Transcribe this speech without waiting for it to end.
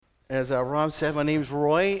As Rob said, my name's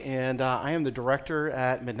Roy, and I am the director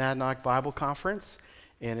at Monadnock Bible Conference,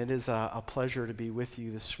 and it is a pleasure to be with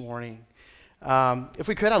you this morning. If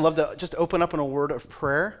we could, I'd love to just open up in a word of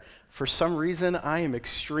prayer. For some reason, I am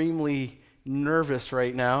extremely nervous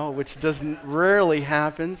right now, which doesn't rarely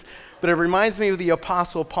happens, but it reminds me of the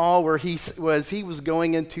Apostle Paul, where he was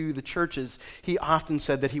going into the churches. He often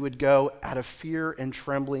said that he would go out of fear and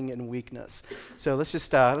trembling and weakness. So let's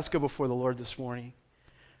go before the Lord this morning.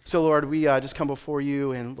 So Lord, we just come before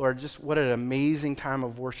you, and Lord, just what an amazing time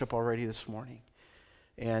of worship already this morning.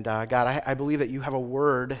 And God, I believe that you have a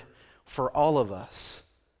word for all of us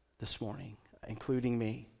this morning, including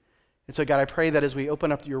me. And so God, I pray that as we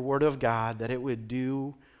open up your word of God, that it would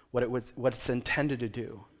do what it's intended to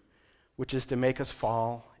do, which is to make us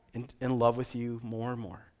fall in love with you more and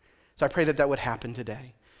more. So I pray that would happen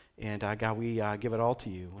today. And God, we give it all to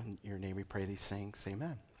you. In your name we pray these things.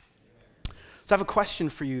 Amen. So I have a question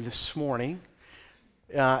for you this morning.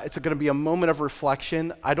 It's going to be a moment of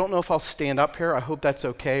reflection. I don't know if I'll stand up here. I hope that's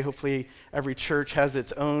okay. Hopefully every church has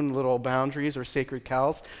its own little boundaries or sacred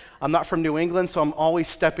cows. I'm not from New England, so I'm always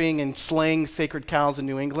stepping and slaying sacred cows in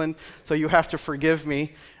New England, so you have to forgive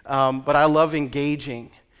me. But I love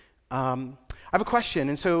engaging. I have a question,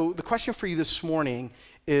 and so the question for you this morning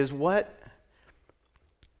is, what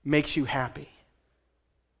makes you happy?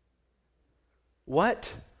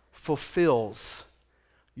 What fulfills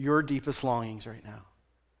your deepest longings right now?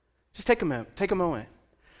 Just take a moment.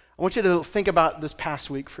 I want you to think about this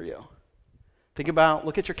past week for you.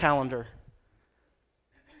 Look at your calendar.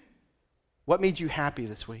 What made you happy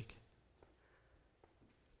this week?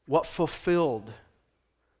 What fulfilled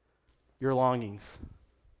your longings?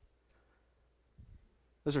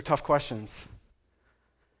 Those are tough questions.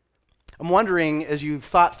 I'm wondering, as you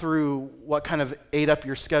thought through what kind of ate up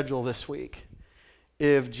your schedule this week,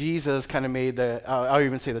 if Jesus kind of made I'll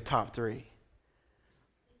even say the top three.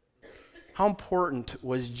 How important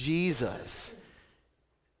was Jesus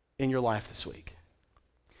in your life this week?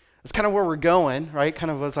 That's kind of where we're going, right? Kind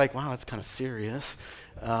of was like, wow, it's kind of serious.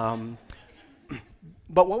 But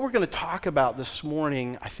what we're going to talk about this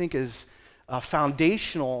morning, I think, is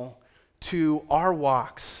foundational to our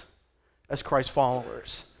walks as Christ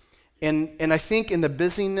followers. And I think in the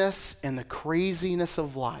busyness and the craziness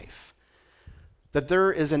of life, that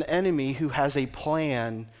there is an enemy who has a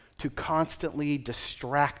plan to constantly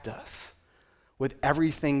distract us with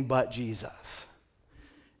everything but Jesus.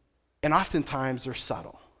 And oftentimes they're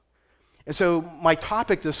subtle. And so my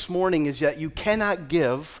topic this morning is that you cannot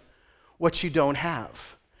give what you don't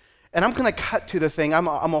have. And I'm going to cut to the thing. I'm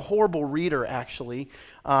a horrible reader, actually.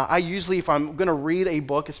 I usually, if I'm going to read a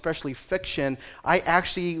book, especially fiction, I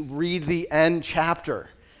actually read the end chapter.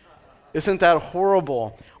 Isn't that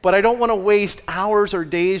horrible? But I don't want to waste hours or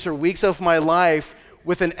days or weeks of my life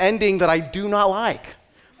with an ending that I do not like.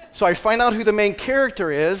 So I find out who the main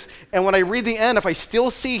character is, and when I read the end, if I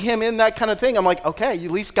still see him in that kind of thing, I'm like, okay, you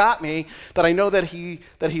at least got me, that I know that he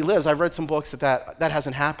lives. I've read some books that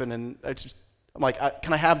hasn't happened, and I'm like,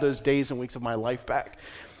 can I have those days and weeks of my life back?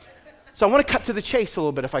 So I want to cut to the chase a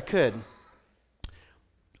little bit if I could.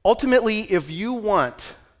 Ultimately, if you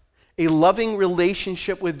want a loving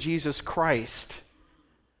relationship with Jesus Christ,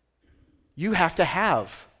 you have to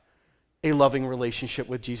have a loving relationship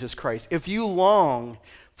with Jesus Christ. If you long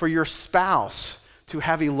for your spouse to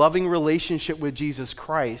have a loving relationship with Jesus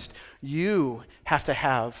Christ, you have to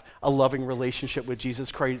have a loving relationship with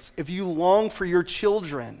Jesus Christ. If you long for your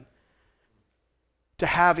children to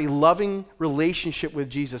have a loving relationship with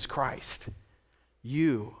Jesus Christ,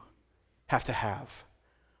 you have to have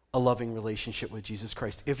a loving relationship with Jesus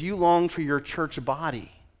Christ. If you long for your church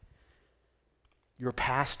body, your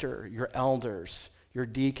pastor, your elders, your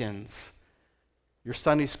deacons, your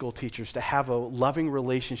Sunday school teachers to have a loving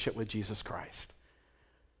relationship with Jesus Christ,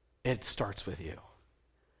 it starts with you.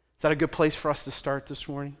 Is that a good place for us to start this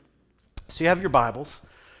morning? So you have your Bibles.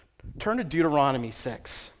 Turn to Deuteronomy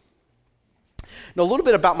 6. Now, a little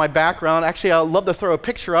bit about my background. Actually, I'd love to throw a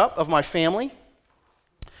picture up of my family.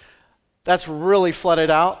 That's really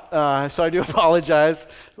flooded out, so I do apologize.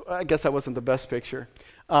 I guess that wasn't the best picture.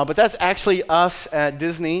 But that's actually us at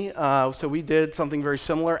Disney. So we did something very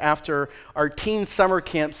similar after our teen summer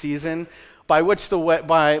camp season, by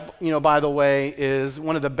the way, is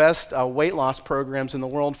one of the best weight loss programs in the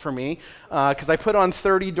world for me, because I put on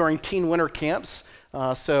 30 during teen winter camps.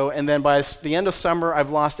 And then by the end of summer,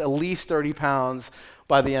 I've lost at least 30 pounds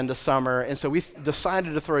by the end of summer. And so we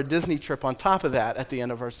decided to throw a Disney trip on top of that at the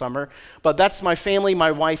end of our summer. But that's my family,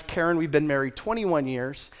 my wife, Karen. We've been married 21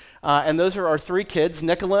 years. And those are our three kids.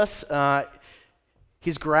 Nicholas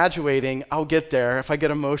He's graduating. I'll get there. If I get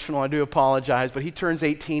emotional, I do apologize. But he turns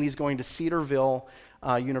 18. He's going to Cedarville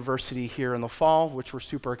University here in the fall, which we're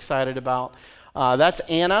super excited about. That's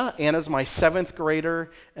Anna. Anna's my 7th grader.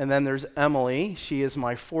 And then there's Emily. She is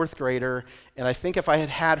my 4th grader. And I think if I had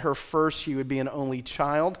had her first, she would be an only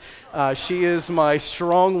child. She is my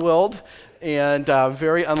strong-willed and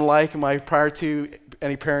very unlike my prior to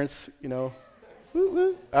any parents, Woo,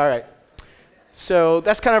 woo. All right. So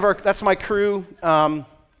that's that's my crew. And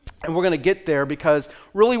we're going to get there because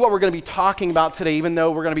really what we're going to be talking about today, even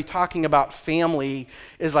though we're going to be talking about family,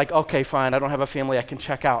 is like, okay, fine, I don't have a family, I can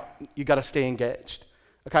check out. You got to stay engaged,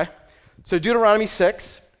 okay? So Deuteronomy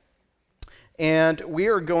 6, and we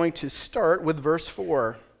are going to start with verse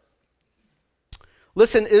 4.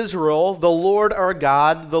 Listen, Israel, the Lord our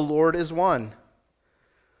God, the Lord is one.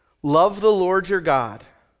 Love the Lord your God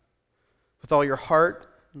with all your heart,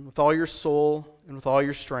 and with all your soul, and with all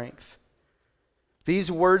your strength. These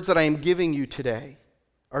words that I am giving you today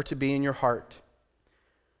are to be in your heart.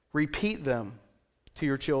 Repeat them to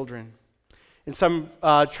your children. In some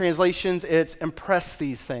translations, it's impress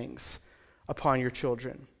these things upon your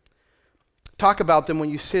children. Talk about them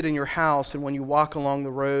when you sit in your house and when you walk along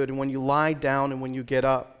the road and when you lie down and when you get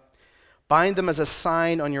up. Bind them as a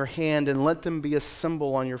sign on your hand and let them be a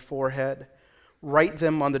symbol on your forehead. Write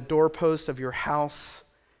them on the doorposts of your house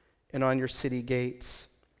and on your city gates.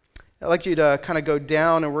 I'd like you to kind of go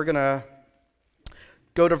down, and we're going to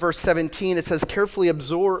go to verse 17. It says, carefully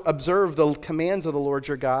observe the commands of the Lord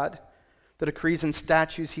your God, the decrees and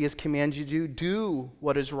statutes he has commanded you. Do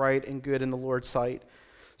what is right and good in the Lord's sight,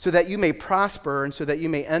 so that you may prosper and so that you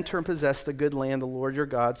may enter and possess the good land the Lord your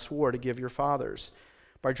God swore to give your fathers,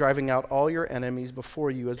 by driving out all your enemies before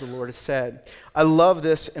you, as the Lord has said. I love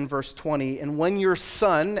this in verse 20. And when your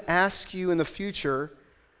son asks you in the future,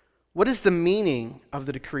 what is the meaning of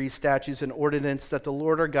the decrees, statutes, and ordinance that the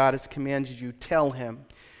Lord our God has commanded you? Tell him.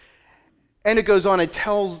 And it goes on, it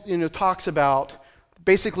talks about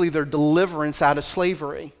basically their deliverance out of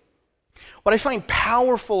slavery. What I find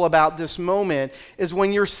powerful about this moment is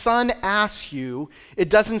when your son asks you, it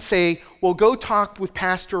doesn't say, well, go talk with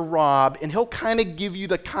Pastor Rob, and he'll kind of give you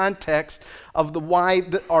the context of why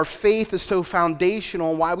our faith is so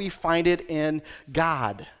foundational and why we find it in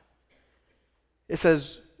God. It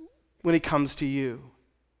says, when it comes to you.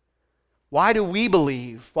 Why do we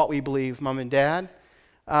believe what we believe, Mom and Dad?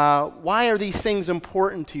 Why are these things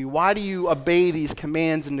important to you? Why do you obey these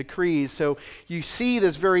commands and decrees? So you see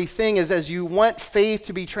this very thing is as you want faith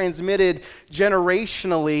to be transmitted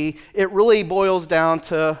generationally, it really boils down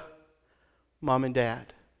to Mom and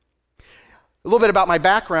Dad. A little bit about my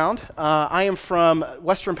background. I am from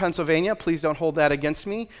Western Pennsylvania. Please don't hold that against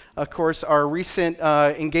me. Of course, our recent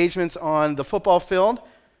engagements on the football field,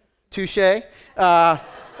 touche.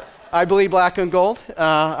 I believe black and gold.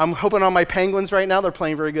 I'm hoping on my Penguins right now. They're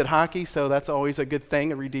playing very good hockey, so that's always a good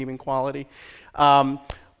thing, a redeeming quality.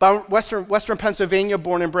 But Western Pennsylvania,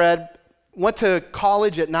 born and bred. Went to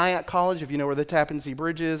college at Nyack College, if you know where the Tappan Zee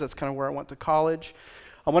Bridge is. That's kind of where I went to college.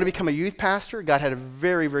 I want to become a youth pastor. God had a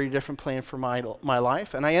very, very different plan for my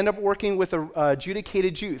life. And I ended up working with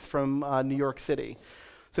adjudicated youth from New York City.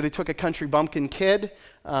 So they took a country bumpkin kid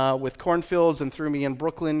with cornfields and threw me in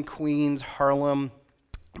Brooklyn, Queens, Harlem,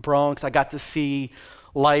 Bronx. I got to see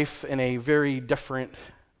life in a very different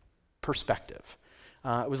perspective.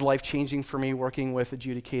 It was life-changing for me working with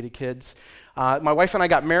adjudicated kids. My wife and I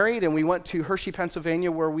got married, and we went to Hershey,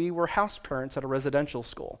 Pennsylvania, where we were house parents at a residential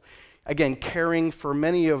school. Again, caring for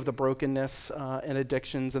many of the brokenness and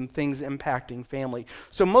addictions and things impacting family.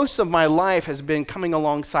 So most of my life has been coming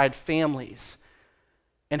alongside families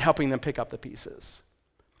and helping them pick up the pieces.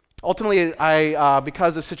 Ultimately,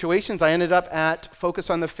 because of situations, I ended up at Focus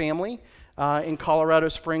on the Family in Colorado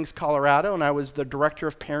Springs, Colorado, and I was the director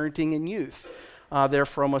of parenting and youth there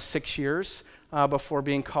for almost 6 years before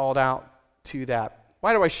being called out to that.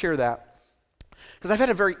 Why do I share that? Because I've had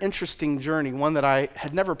a very interesting journey, one that I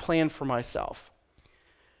had never planned for myself.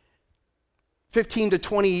 15 to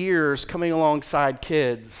 20 years coming alongside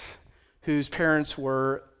kids whose parents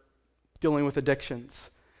were dealing with addictions.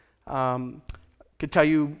 Could tell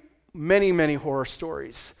you many, many horror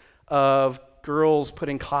stories of girls put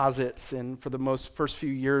in closets and for the first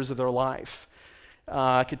few years of their life.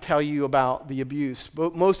 I could tell you about the abuse,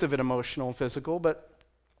 most of it emotional and physical, but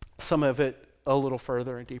some of it a little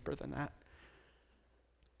further and deeper than that.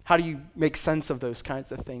 How do you make sense of those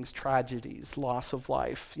kinds of things? Tragedies, loss of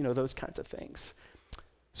life, those kinds of things.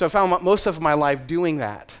 So I found most of my life doing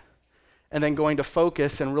that, and then going to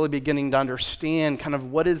Focus and really beginning to understand kind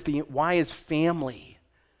of why is family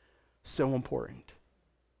so important?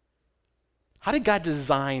 How did God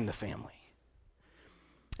design the family?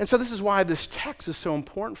 And so this is why this text is so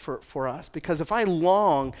important for us, because if I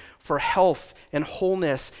long for health and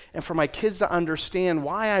wholeness and for my kids to understand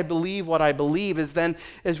why I believe what I believe, is then,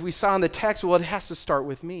 as we saw in the text, well, it has to start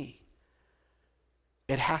with me.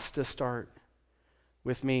 It has to start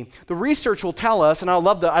with me. The research will tell us, and I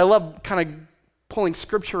love kind of pulling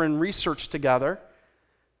scripture and research together.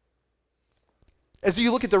 As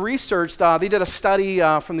you look at the research, they did a study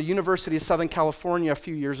from the University of Southern California a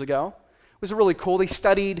few years ago. It was really cool. They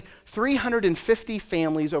studied 350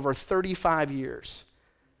 families over 35 years.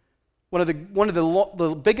 One of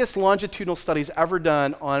the biggest longitudinal studies ever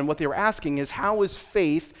done on what they were asking is, how is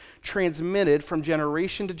faith transmitted from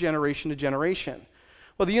generation to generation to generation?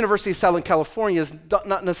 Well, the University of Southern California is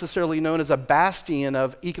not necessarily known as a bastion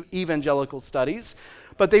of evangelical studies,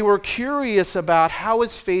 but they were curious about how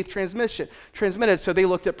is faith transmitted. So they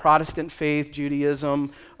looked at Protestant faith,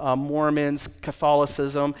 Judaism, Mormons,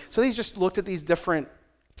 Catholicism. So they just looked at these different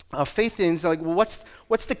faith things, like, well,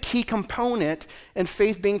 what's the key component in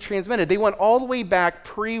faith being transmitted? They went all the way back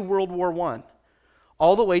pre-World War I,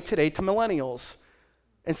 all the way today to millennials,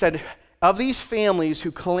 and said, of these families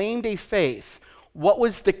who claimed a faith, what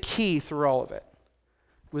was the key through all of it?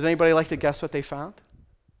 Would anybody like to guess what they found?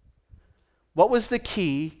 What was the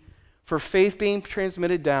key for faith being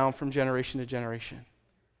transmitted down from generation to generation?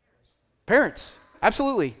 Parents,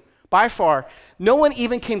 absolutely, by far. No one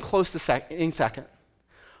even came close to second.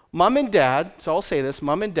 Mom and dad, so I'll say this,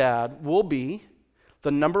 mom and dad will be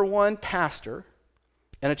the number one pastor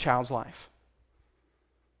in a child's life.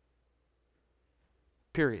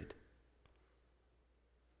 Period.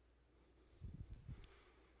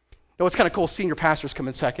 Now, what's kind of cool, senior pastors come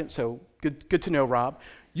in second, so good to know, Rob.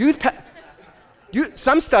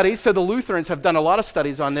 Some studies, so the Lutherans have done a lot of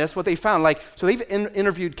studies on this, what they found, so they've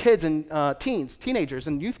interviewed kids and teenagers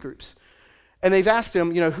and youth groups, and they've asked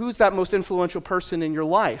them, who's that most influential person in your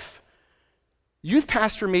life? Youth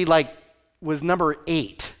pastor was number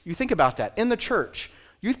 8. You think about that. In the church,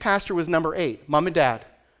 youth pastor was number 8, mom and dad,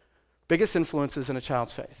 biggest influences in a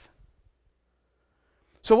child's faith.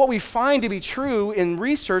 So what we find to be true in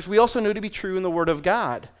research, we also know to be true in the Word of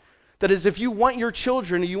God. That is, if you want your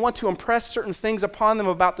children, you want to impress certain things upon them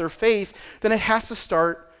about their faith, then it has to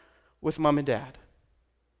start with mom and dad.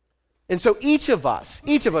 And so each of us,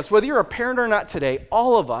 whether you're a parent or not today,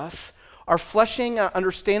 all of us are fleshing out,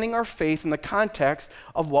 understanding our faith in the context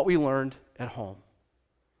of what we learned at home.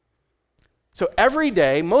 So every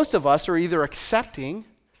day, most of us are either accepting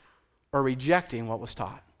or rejecting what was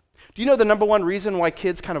taught. Do you know the number one reason why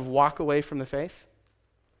kids kind of walk away from the faith?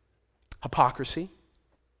 Hypocrisy.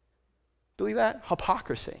 Believe that?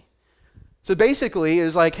 Hypocrisy. So basically,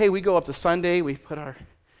 it's like, hey, we go up to Sunday, we put our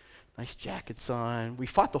nice jackets on. We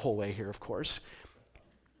fought the whole way here, of course.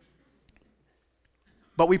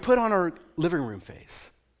 But we put on our living room face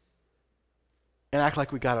and act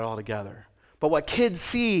like we got it all together. But what kids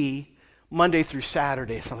see Monday through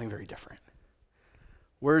Saturday is something very different.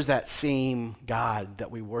 Where's that same God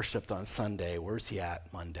that we worshiped on Sunday? Where's he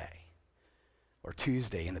at Monday or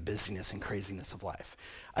Tuesday in the busyness and craziness of life?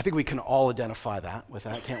 I think we can all identify with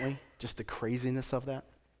that, can't we? Just the craziness of that.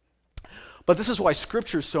 But this is why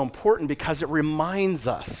Scripture is so important, because it reminds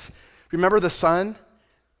us. Remember the son?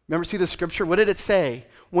 See the Scripture? What did it say?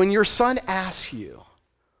 When your son asks you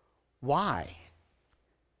why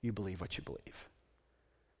you believe what you believe,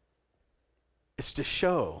 it's to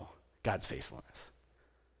show God's faithfulness.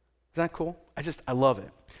 Isn't that cool? I love it.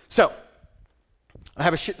 So, I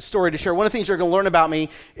have a story to share. One of the things you're going to learn about me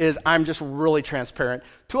is I'm just really transparent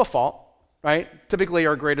to a fault, right? Typically,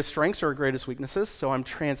 our greatest strengths are our greatest weaknesses, so I'm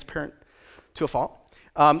transparent to a fault.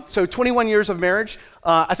 So 21 years of marriage,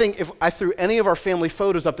 I think if I threw any of our family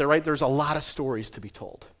photos up there, right, there's a lot of stories to be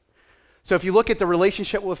told. So if you look at the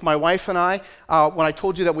relationship with my wife and I, when I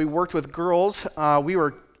told you that we worked with girls, we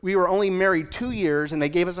were only married 2 years, and they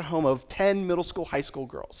gave us a home of 10 middle school, high school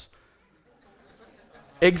girls.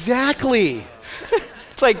 Exactly.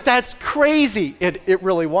 It's like, that's crazy. It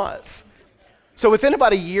really was. So within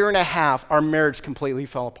about a year and a half, our marriage completely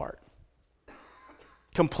fell apart.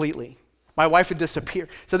 Completely. My wife would disappear.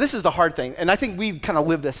 So this is the hard thing, and I think we kind of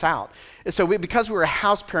lived this out. And so because we were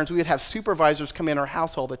house parents, we would have supervisors come in our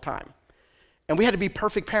house all the time. And we had to be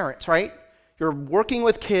perfect parents, right? You're working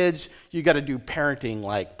with kids, you got to do parenting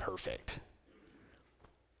like perfect.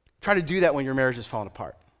 Try to do that when your marriage is falling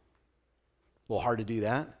apart. A little hard to do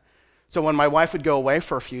that. So when my wife would go away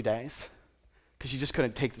for a few days, because she just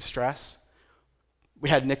couldn't take the stress, we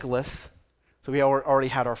had Nicholas. So we already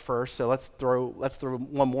had our first, so let's throw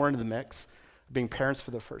one more into the mix, being parents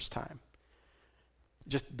for the first time.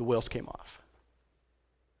 Just the wheels came off.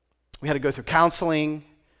 We had to go through counseling.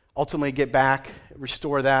 ultimately get back,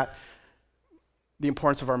 restore that, the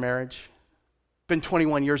importance of our marriage. Been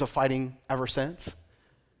 21 years of fighting ever since,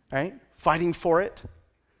 right? Fighting for it.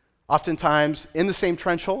 Oftentimes in the same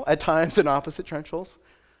trench hole, at times in opposite trench holes,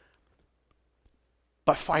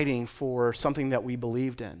 but fighting for something that we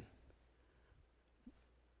believed in.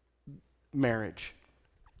 Marriage.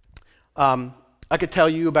 I could tell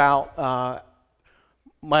you about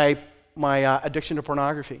my addiction to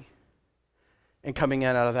pornography and coming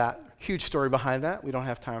in out of that. Huge story behind that. We don't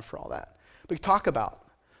have time for all that. We could talk about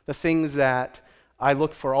the things that I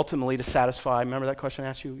look for ultimately to satisfy. Remember that question I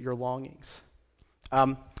asked you? Your longings.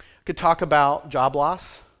 Could talk about job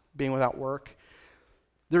loss, being without work.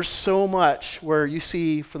 There's so much where you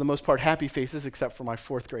see, for the most part, happy faces, except for my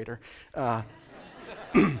fourth grader. But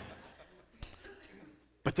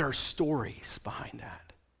there are stories behind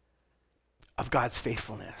that of God's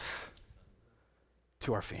faithfulness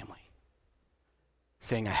to our family,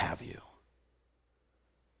 saying, I have you.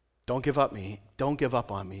 Don't give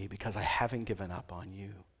up on me because I haven't given up on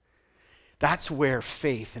you. That's where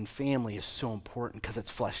faith and family is so important because it's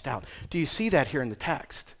fleshed out. Do you see that here in the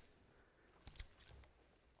text?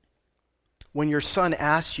 When your son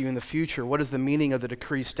asks you in the future, what is the meaning of the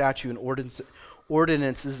decree, statute, and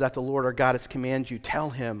ordinances that the Lord our God has commanded you, tell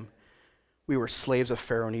him, we were slaves of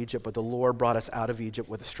Pharaoh in Egypt, but the Lord brought us out of Egypt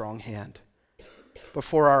with a strong hand.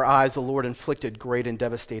 Before our eyes, the Lord inflicted great and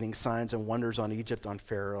devastating signs and wonders on Egypt, on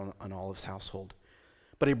Pharaoh, and all his household.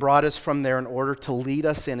 But he brought us from there in order to lead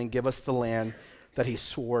us in and give us the land that he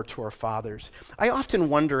swore to our fathers. I often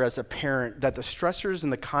wonder as a parent that the stressors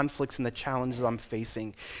and the conflicts and the challenges I'm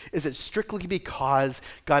facing, is it strictly because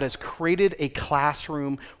God has created a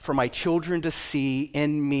classroom for my children to see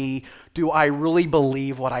in me, do I really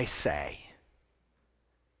believe what I say?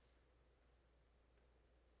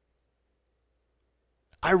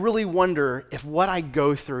 I really wonder if what I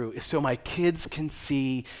go through is so my kids can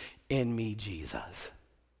see in me Jesus.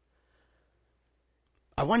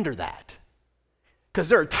 I wonder that. Because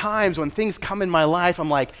there are times when things come in my life, I'm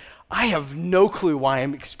like, I have no clue why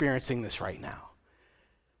I'm experiencing this right now.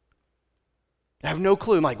 I have no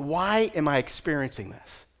clue. I'm like, why am I experiencing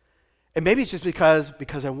this? And maybe it's just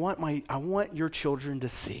because I want your children to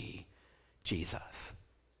see Jesus.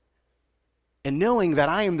 And knowing that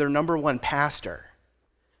I am their number one pastor,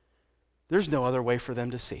 there's no other way for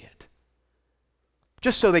them to see it.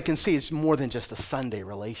 Just so they can see it's more than just a Sunday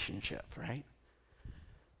relationship, right?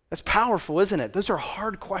 That's powerful, isn't it? Those are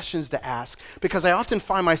hard questions to ask because I often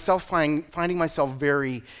find myself finding myself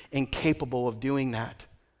very incapable of doing that,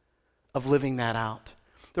 of living that out.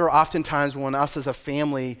 There are often times when us as a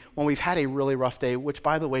family, when we've had a really rough day, which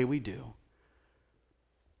by the way we do,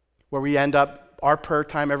 where we end up our prayer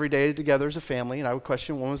time every day together as a family, and I would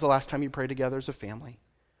question, when was the last time you prayed together as a family?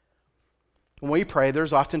 When we pray,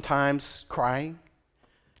 there's oftentimes crying,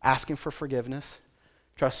 asking for forgiveness.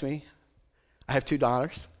 Trust me, I have 2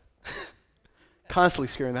 daughters. Constantly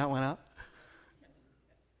screwing that one up.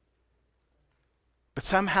 But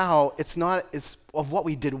somehow it's of what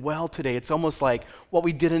we did well today. It's almost like what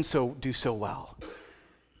we didn't do so well.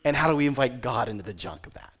 And how do we invite God into the junk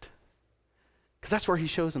of that? Because that's where he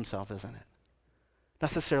shows himself, isn't it?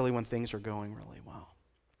 Necessarily when things are going really well.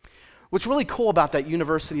 What's really cool about that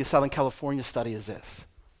University of Southern California study is this.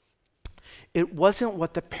 It wasn't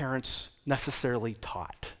what the parents necessarily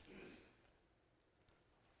taught.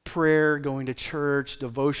 Prayer, going to church,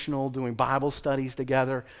 devotional, doing Bible studies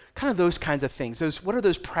together, kind of those kinds of things. What are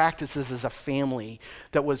those practices as a family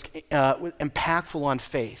that was impactful on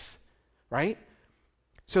faith, right?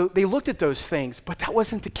 So they looked at those things, but that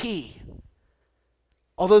wasn't the key.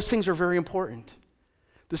 All those things are very important.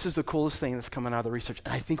 This is the coolest thing that's coming out of the research,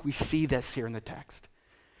 and I think we see this here in the text.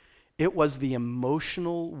 It was the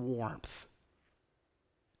emotional warmth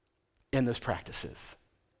in those practices.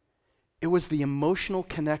 It was the emotional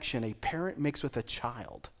connection a parent makes with a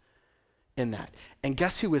child in that. And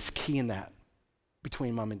guess who was key in that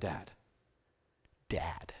between mom and dad?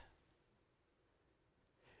 Dad.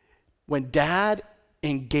 When dad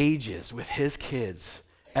engages with his kids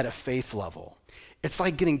at a faith level, it's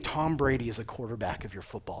like getting Tom Brady as a quarterback of your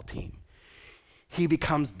football team. He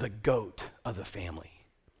becomes the GOAT of the family.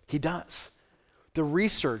 He does. The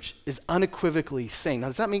research is unequivocally saying, now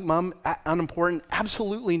does that make mom unimportant?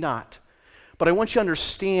 Absolutely not. But I want you to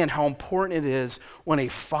understand how important it is when a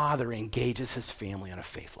father engages his family on a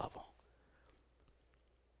faith level.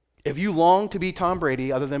 If you long to be Tom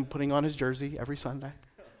Brady, other than putting on his jersey every Sunday,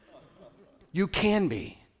 you can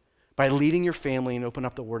be by leading your family and open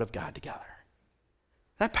up the Word of God together.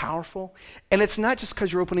 Isn't that powerful? And it's not just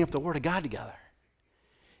because you're opening up the Word of God together.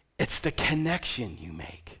 It's the connection you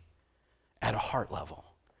make at a heart level.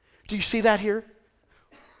 Do you see that here?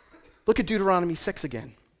 Look at Deuteronomy 6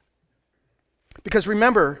 again. Because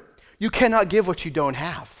remember, you cannot give what you don't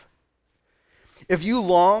have. If you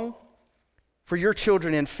long for your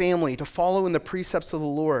children and family to follow in the precepts of the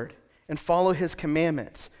Lord and follow his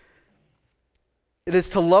commandments, it is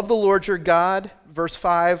to love the Lord your God, verse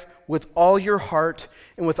 5, with all your heart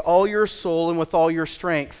and with all your soul and with all your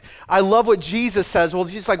strength. I love what Jesus says. Well,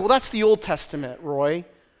 he's like, well, that's the Old Testament, Roy.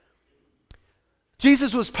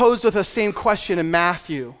 Jesus was posed with the same question in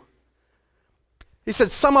Matthew. He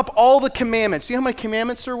said, sum up all the commandments. Do you know how many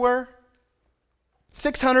commandments there were?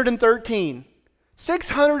 613.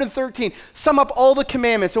 613. Sum up all the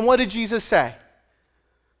commandments. And what did Jesus say?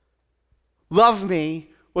 Love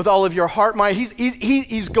me with all of your heart, mind.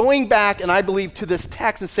 He's going back, and I believe, to this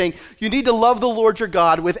text and saying, you need to love the Lord your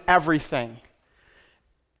God with everything.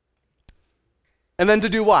 And then to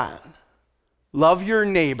do what? Love your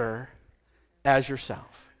neighbor as yourself.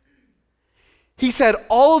 He said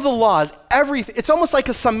all of the laws, everything, it's almost like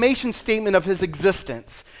a summation statement of his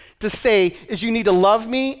existence to say is you need to love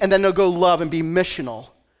me and then to go love and be missional.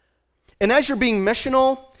 And as you're being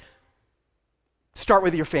missional, start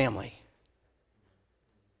with your family.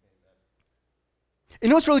 You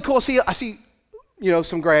know what's really cool? I see,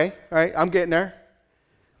 some gray, right? I'm getting there.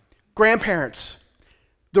 Grandparents.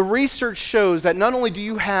 The research shows that not only do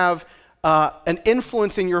you have an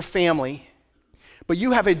influence in your family, but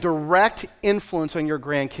you have a direct influence on your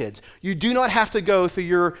grandkids. You do not have to go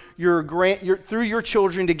through through your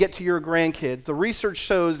children to get to your grandkids. The research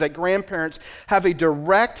shows that grandparents have a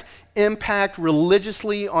direct impact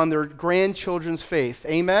religiously on their grandchildren's faith.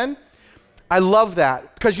 Amen? I love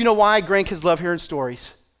that, because you know why? Grandkids love hearing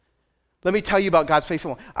stories. Let me tell you about God's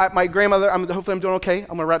faithfulness. My grandmother, hopefully I'm doing okay. I'm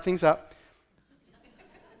going to wrap things up.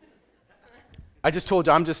 I just told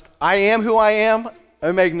you, I am who I am.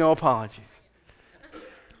 I make no apologies.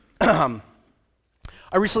 I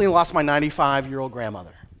recently lost my 95-year-old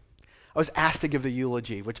grandmother. I was asked to give the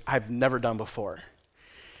eulogy, which I've never done before.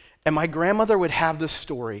 And my grandmother would have this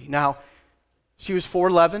story. Now, she was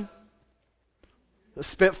 4'11", a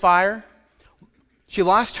Spitfire. She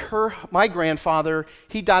lost my grandfather.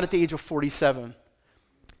 He died at the age of 47.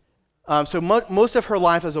 So most of her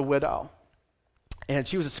life as a widow. And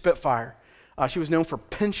she was a Spitfire. She was known for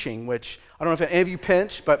pinching, which I don't know if any of you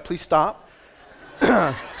pinch, but please stop.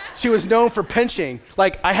 She was known for pinching.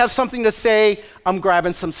 Like, I have something to say, I'm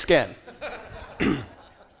grabbing some skin.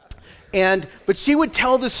 But she would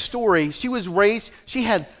tell this story. She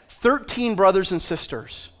had 13 brothers and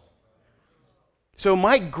sisters. So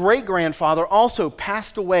my great-grandfather also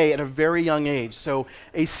passed away at a very young age. So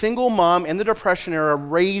a single mom in the Depression era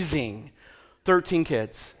raising 13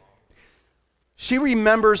 kids. She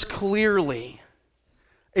remembers clearly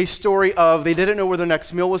a story of they didn't know where their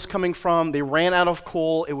next meal was coming from. They ran out of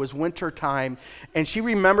coal. It was winter time. And she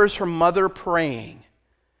remembers her mother praying.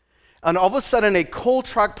 And all of a sudden, a coal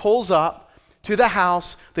truck pulls up to the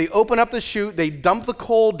house. They open up the chute. They dump the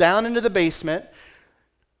coal down into the basement.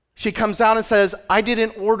 She comes out and says, I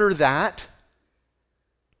didn't order that.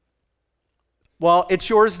 Well, it's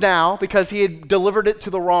yours now, because he had delivered it to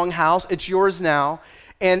the wrong house. It's yours now.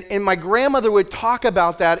 And my grandmother would talk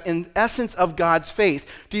about that in essence of God's faith.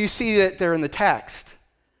 Do you see that there in the text?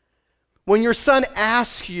 When your son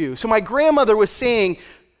asks you, so my grandmother was saying,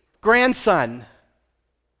 grandson,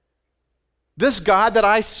 this God that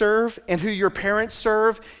I serve and who your parents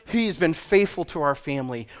serve, he has been faithful to our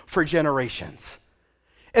family for generations.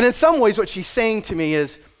 And in some ways, what she's saying to me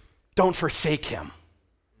is, don't forsake him.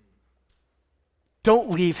 Don't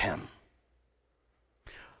leave him.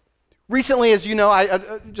 Recently, as you know,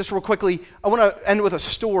 I just real quickly, I want to end with a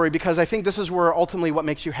story, because I think this is where ultimately what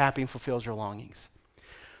makes you happy and fulfills your longings.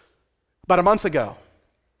 About a month ago,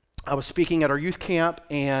 I was speaking at our youth camp,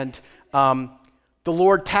 and the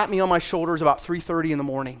Lord tapped me on my shoulders about 3:30 in the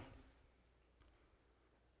morning.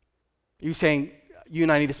 He was saying, you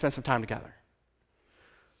and I need to spend some time together.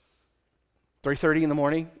 3:30 in the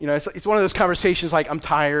morning. It's one of those conversations like, I'm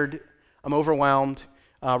tired, I'm overwhelmed.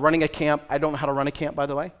 Running a camp, I don't know how to run a camp, by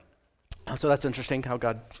the way. So that's interesting how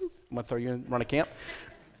God might throw you in and run a camp.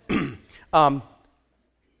 But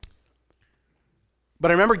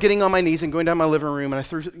I remember getting on my knees and going down my living room, and I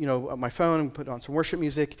threw my phone and put on some worship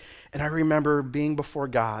music, and I remember being before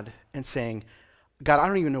God and saying, God, I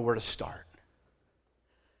don't even know where to start.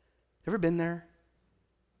 Ever been there?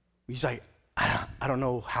 He's like, I don't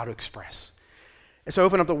know how to express. And so I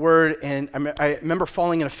opened up the Word, and I remember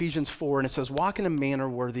falling in Ephesians 4, and it says, walk in a manner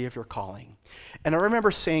worthy of your calling. And I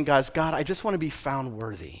remember saying, God, I just want to be found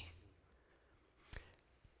worthy.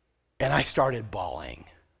 And I started bawling.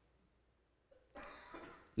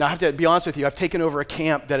 Now, I have to be honest with you, I've taken over a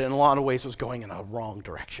camp that in a lot of ways was going in a wrong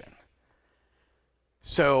direction.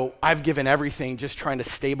 So I've given everything just trying to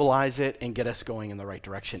stabilize it and get us going in the right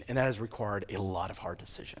direction, and that has required a lot of hard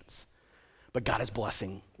decisions. But God is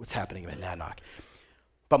blessing what's happening in Monadnock.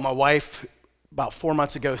 But my wife, about 4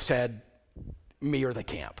 months ago, said, me or the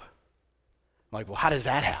camp. I'm like, well, how does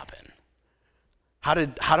that happen? How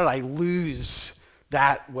did I lose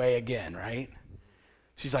that way again, right?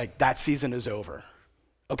 She's like, that season is over.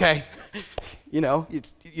 Okay,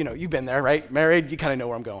 you've been there, right? Married, you kind of know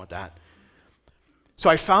where I'm going with that. So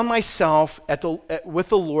I found myself with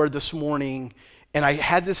the Lord this morning, and I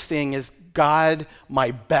had this thing is, God,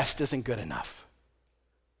 my best isn't good enough.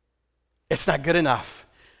 It's not good enough.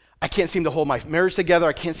 I can't seem to hold my marriage together.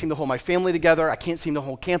 I can't seem to hold my family together. I can't seem to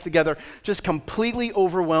hold camp together. Just completely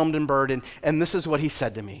overwhelmed and burdened. And this is what he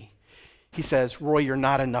said to me. He says, Roy, you're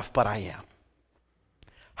not enough, but I am.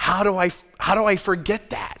 How do I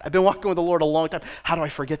forget that? I've been walking with the Lord a long time. How do I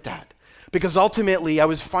forget that? Because ultimately, I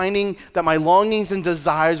was finding that my longings and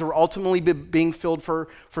desires were ultimately being filled for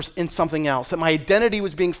in something else. That my identity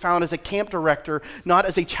was being found as a camp director, not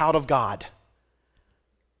as a child of God.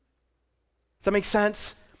 Does that make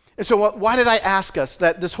sense? And so why did I ask us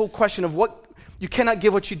that this whole question of what you cannot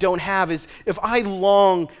give what you don't have is if I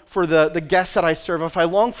long for the guests that I serve, if I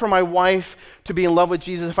long for my wife to be in love with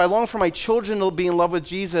Jesus, if I long for my children to be in love with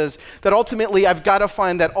Jesus, that ultimately I've got to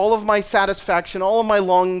find that all of my satisfaction, all of my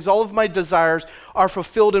longings, all of my desires are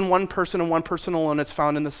fulfilled in one person and one person alone. It's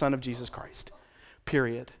found in the Son of Jesus Christ,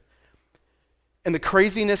 period. And the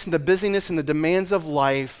craziness and the busyness and the demands of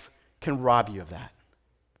life can rob you of that.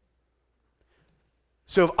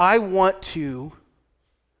 So if I want to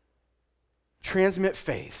transmit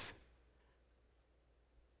faith,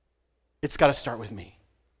 it's got to start with me.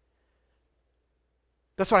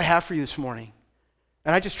 That's what I have for you this morning.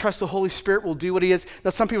 And I just trust the Holy Spirit will do what he is. Now,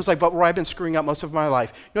 some people's like, but Roy, I've been screwing up most of my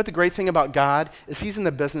life. You know what the great thing about God is? He's in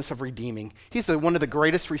the business of redeeming. He's one of the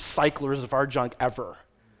greatest recyclers of our junk ever.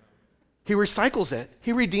 He recycles it.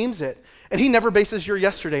 He redeems it. And he never bases your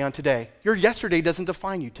yesterday on today. Your yesterday doesn't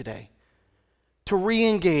define you today. To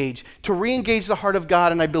re-engage the heart of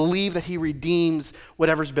God, and I believe that he redeems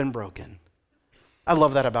whatever's been broken. I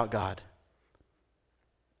love that about God.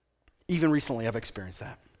 Even recently, I've experienced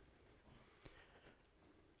that.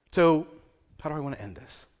 So, how do I want to end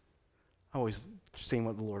this? I'm always seeing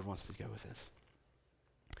what the Lord wants to go with this.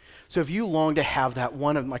 So if you long to have that,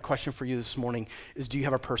 one of my question for you this morning is, do you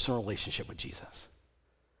have a personal relationship with Jesus?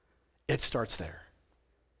 It starts there.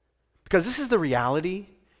 Because this is the reality,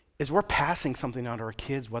 is we're passing something on to our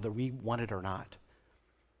kids whether we want it or not.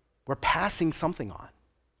 We're passing something on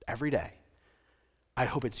every day. I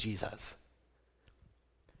hope it's Jesus.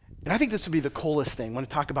 And I think this would be the coolest thing when I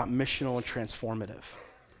talk about missional and transformative.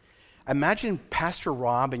 Imagine Pastor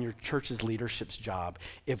Rob and your church's leadership's job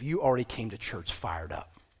if you already came to church fired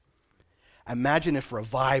up. Imagine if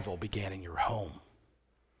revival began in your home.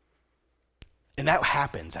 And that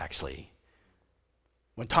happens, actually,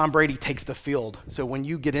 when Tom Brady takes the field. So when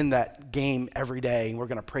you get in that game every day, and we're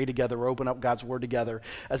going to pray together, we're open up God's word together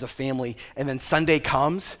as a family, and then Sunday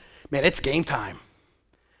comes, man, it's game time.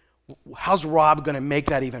 How's Rob going to make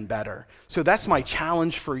that even better? So that's my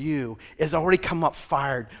challenge for you, is already come up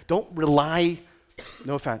fired. Don't rely,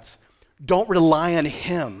 no offense, don't rely on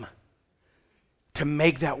him to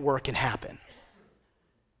make that work and happen.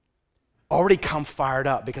 Already come fired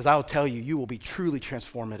up, because I'll tell you, you will be truly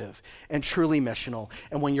transformative and truly missional.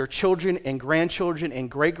 And when your children and grandchildren and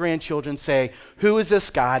great-grandchildren say, who is this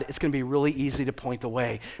God? It's going to be really easy to point the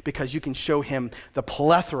way, because you can show him the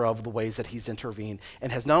plethora of the ways that he's intervened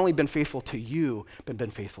and has not only been faithful to you, but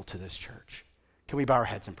been faithful to this church. Can we bow our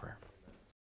heads in prayer?